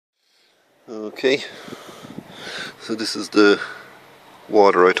Okay, so this is the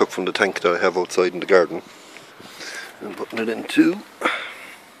water I took from the tank that I have outside in the garden. I'm putting it into,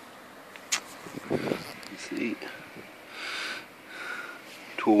 you see,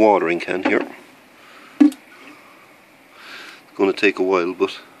 to a watering can here. It's going to take a while,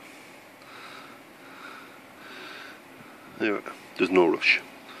 but there's no rush.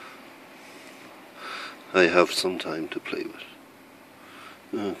 I have some time to play with.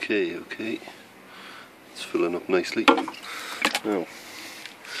 Okay, it's filling up nicely. Now,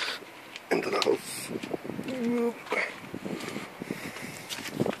 into the house.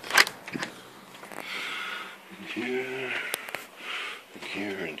 Here, and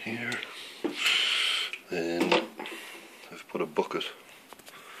here, and here. And I've put a bucket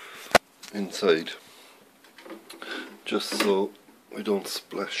inside, just so we don't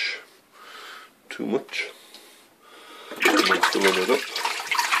splash too much. I'm filling it up.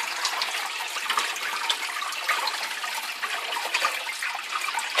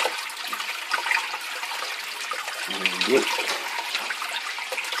 There we go.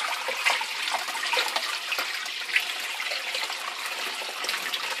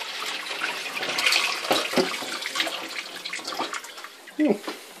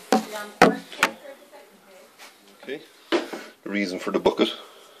 Okay, the reason for the bucket,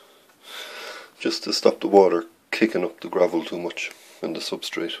 just to stop the water kicking up the gravel too much and the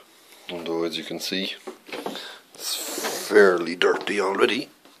substrate. Although, as you can see, it's fairly dirty already,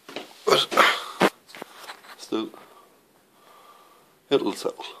 but still, it'll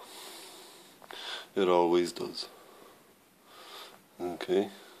settle. It always does. Okay,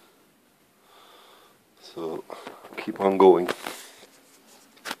 so keep on going,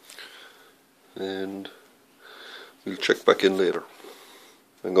 and we'll check back in later.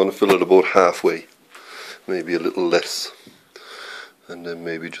 I'm going to fill it about halfway, maybe a little less, and then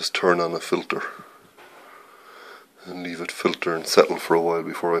maybe just turn on a filter and leave it filter and settle for a while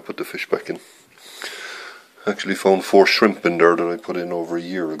before I put the fish back in. I actually found 4 shrimp in there that I put in over a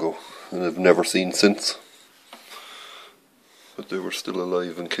year ago and I've never seen since, but they were still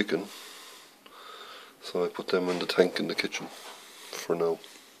alive and kicking, so I put them in the tank in the kitchen for now.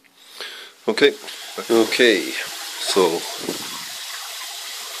 Okay, so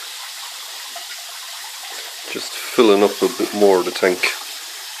just filling up a bit more of the tank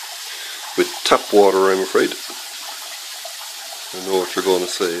with tap water, I'm afraid. I know what you're going to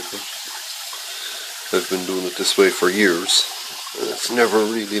say, but I've been doing it this way for years and it's never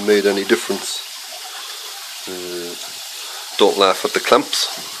really made any difference. Don't laugh at the clamps.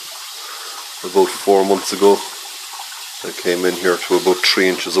 About 4 months ago I came in here to about 3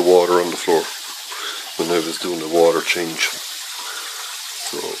 inches of water on the floor when I was doing the water change.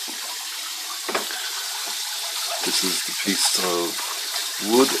 So this is the piece of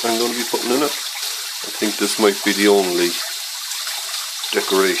wood I'm going to be putting in it. I think this might be the only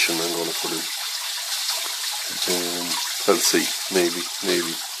decoration I'm going to put in. I'll see, maybe.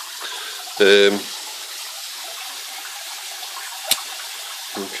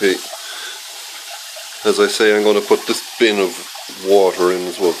 Okay, as I say, I'm going to put this bin of water in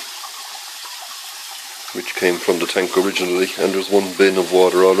as well, which came from the tank originally, and there's 1 bin of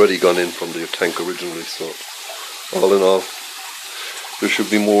water already gone in from the tank originally, so all in all there should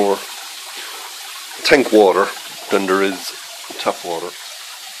be more tank water than there is tap water.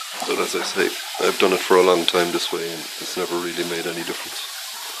 But as I say, I've done it for a long time this way and it's never really made any difference.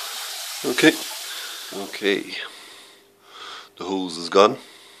 Okay, the hose is gone,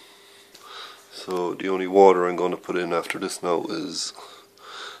 so the only water I'm going to put in after this now is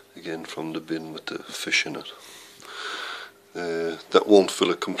again from the bin with the fish in it. That won't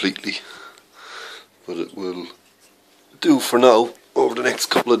fill it completely, but it will do for now. Over the next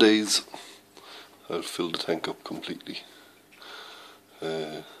couple of days I'll fill the tank up completely.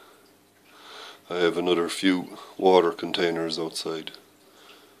 I have another few water containers outside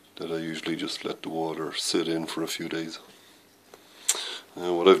that I usually just let the water sit in for a few days.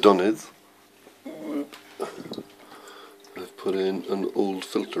 What I've done is I've put in an old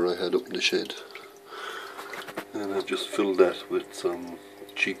filter I had up in the shed, and I've just filled that with some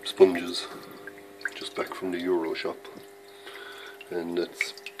cheap sponges just back from the Euro shop, and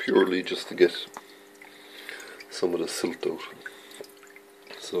that's purely just to get some of the silt out.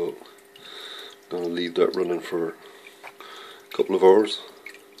 So I'm going to leave that running for a couple of hours.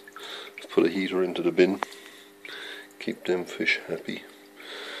 Put a heater into the bin, keep them fish happy,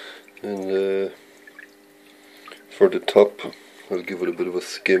 and for the top I'll give it a bit of a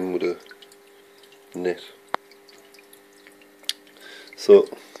skim with a net. So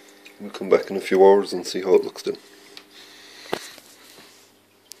we'll come back in a few hours and see how it looks then.